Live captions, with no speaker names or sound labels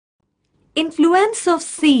Influence of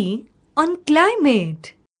sea on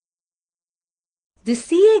climate. The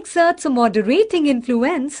sea exerts a moderating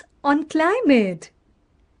influence on climate.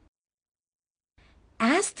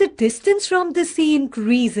 As the distance from the sea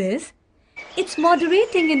increases, its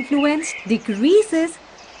moderating influence decreases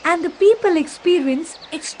and the people experience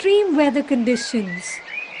extreme weather conditions.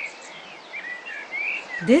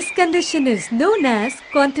 This condition is known as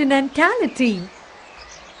continentality.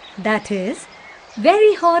 That is,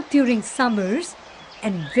 very hot during summers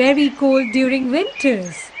and very cold during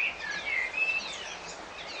winters.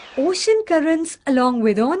 Ocean currents along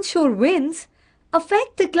with onshore winds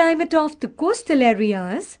affect the climate of the coastal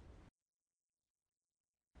areas.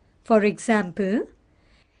 For example,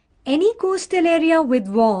 any coastal area with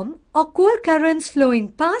warm or cold currents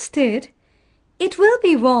flowing past it, it will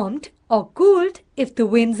be warmed or cooled if the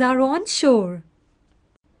winds are onshore.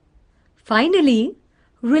 Finally,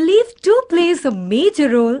 relief too plays a major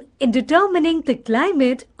role in determining the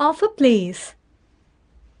climate of a place.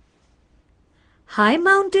 High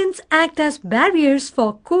mountains act as barriers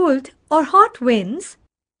for cold or hot winds.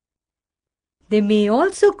 They may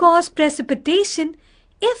also cause precipitation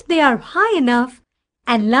if they are high enough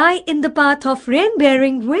and lie in the path of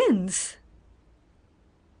rain-bearing winds.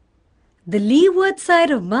 The leeward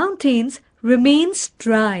side of mountains remains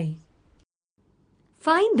dry.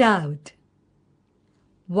 Find out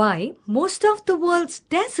why most of the world's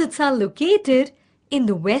deserts are located in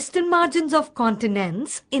the western margins of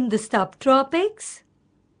continents in the subtropics.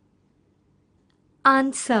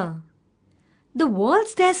 Answer: the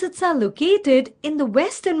world's deserts are located in the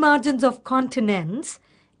western margins of continents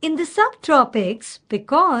in the subtropics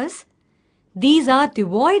because these are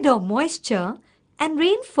devoid of moisture and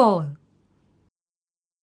rainfall.